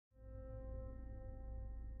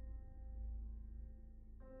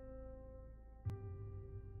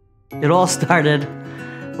It all started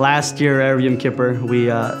last year, Erev Yom Kippur. We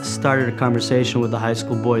started a conversation with the high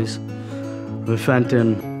school boys, with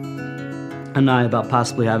Fenton and I, about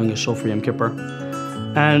possibly having a shul for Yom Kippur.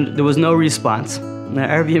 And there was no response. Now,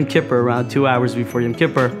 Erev Yom Kippur, around 2 hours before Yom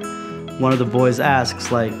Kippur, one of the boys asks,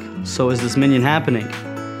 like, so is this minyan happening?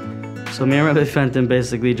 So me and Rabbi Fenton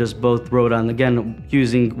basically just both wrote on, again,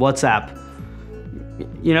 using WhatsApp.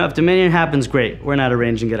 You know, if the minyan happens, great. We're not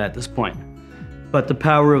arranging it at this point. But the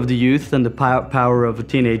power of the youth and the power of a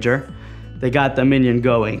teenager, they got the minyan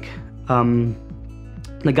going.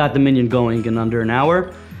 They got the minyan going in under an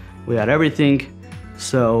hour. We had everything.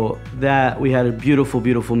 So that, we had a beautiful,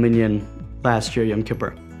 beautiful minyan last year, Yom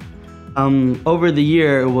Kippur. Over the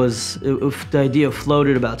year, the idea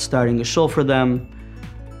floated about starting a shul for them.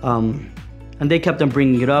 And they kept on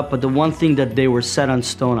bringing it up, but the one thing that they were set in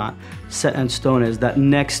stone is that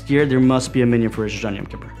next year there must be a minyan for Rosh Hashanah Yom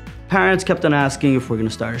Kippur. Parents kept on asking if we're going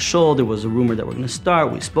to start a shul. There was a rumor that we're going to start.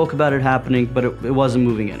 We spoke about it happening, but it wasn't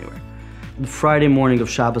moving anywhere. The Friday morning of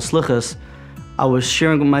Shabbos Lichas, I was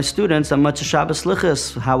sharing with my students how much of Shabbos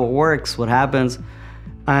Lichas, how it works, what happens,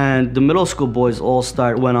 and the middle school boys all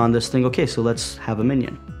went on this thing. Okay, so let's have a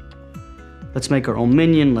minyan. Let's make our own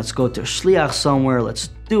minyan. Let's go to a shliach somewhere.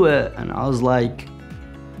 Let's do it. And I was like,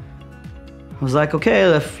 okay,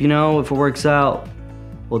 if it works out,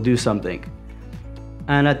 we'll do something.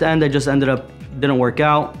 And at the end, I just didn't work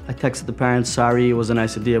out. I texted the parents, sorry, it was a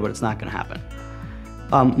nice idea, but it's not gonna happen.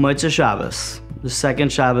 Motzei Shabbos, the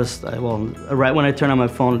second Shabbos, right when I turn on my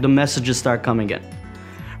phone, the messages start coming in.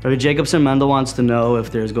 Rabbi Jacobson, Mendel wants to know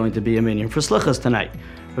if there's going to be a minyan for Slichas tonight.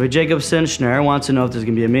 Rabbi Jacobson, Schneer wants to know if there's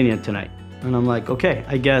gonna be a minyan tonight. And I'm like, okay,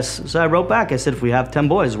 I guess. So I wrote back, I said, if we have 10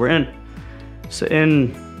 boys, we're in. So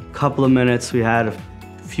in a couple of minutes, we had a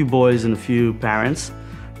few boys and a few parents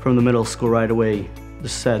from the middle school right away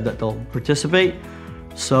said that they'll participate.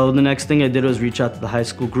 So the next thing I did was reach out to the high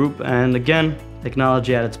school group, and again,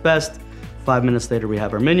 technology at its best. 5 minutes later, we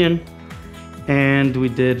have our minyan, and we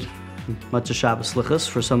did Motzei Shabbos Lichas.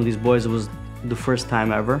 For some of these boys, it was the first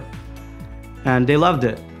time ever, and they loved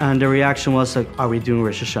it. And the reaction was like, are we doing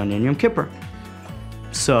Rosh Hashanah and Yom Kippur?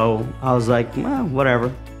 So I was like, well,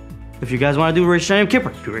 whatever. If you guys want to do Rosh Hashanah Yom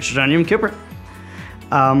Kippur, do Rosh Hashanah Yom Kippur.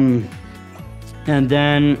 And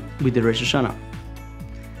then we did Rosh Hashanah.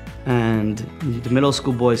 And the middle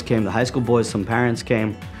school boys came, the high school boys, some parents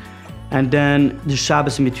came. And then the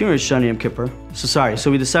Shabbos in between Rosh Hashanah and Yom Kippur.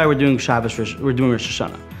 So we decided we're doing Shabbos, we're doing Rosh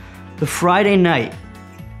Hashanah. The Friday night,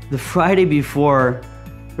 the Friday before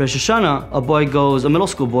Rosh Hashanah, a middle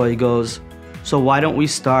school boy goes, so why don't we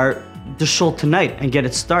start the shul tonight and get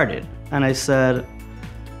it started? And I said,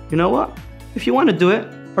 you know what? If you want to do it,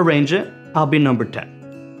 arrange it. I'll be number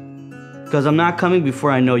 10. Because I'm not coming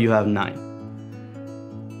before I know you have 9.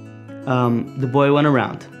 The boy went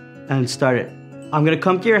around and started, I'm going to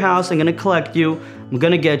come to your house, I'm going to collect you, I'm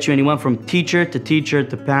going to get you. And he went from teacher to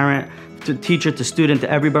parent, to teacher to student, to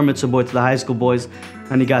every bar mitzvah boy, to the high school boys,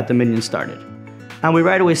 and he got the minyan started. And we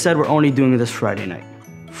right away said, we're only doing this Friday night.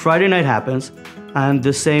 Friday night happens, and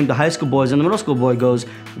the high school boys and the middle school boy goes,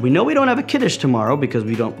 we know we don't have a kiddush tomorrow because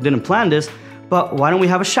we didn't plan this, but why don't we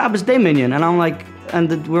have a Shabbos day minyan? And I'm like,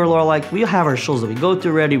 we're all like, we have our shuls that we go to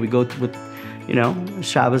already, we go to with,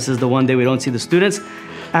 Shabbos is the one day we don't see the students.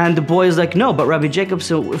 And the boy is like, no, but Rabbi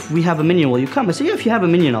Jacobson, if we have a minyan, will you come? I said, yeah, if you have a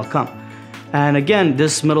minyan, I'll come. And again,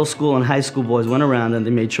 this middle school and high school boys went around and they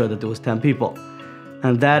made sure that there was 10 people.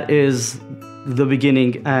 And that is the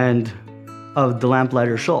beginning of the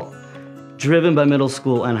Lamplighter shul, driven by middle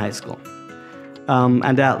school and high school.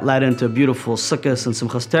 And that led into beautiful Sukkot and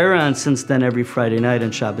Simchas Torah, and since then every Friday night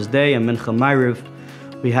and Shabbos day and Mincha Ma'ariv,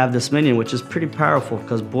 we have this minyan, which is pretty powerful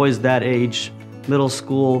because boys that age, middle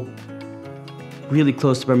school, really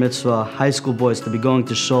close to bar mitzvah, high school boys to be going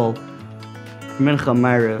to shul, Mincha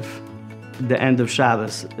Ma'ariv, the end of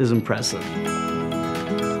Shabbos is impressive.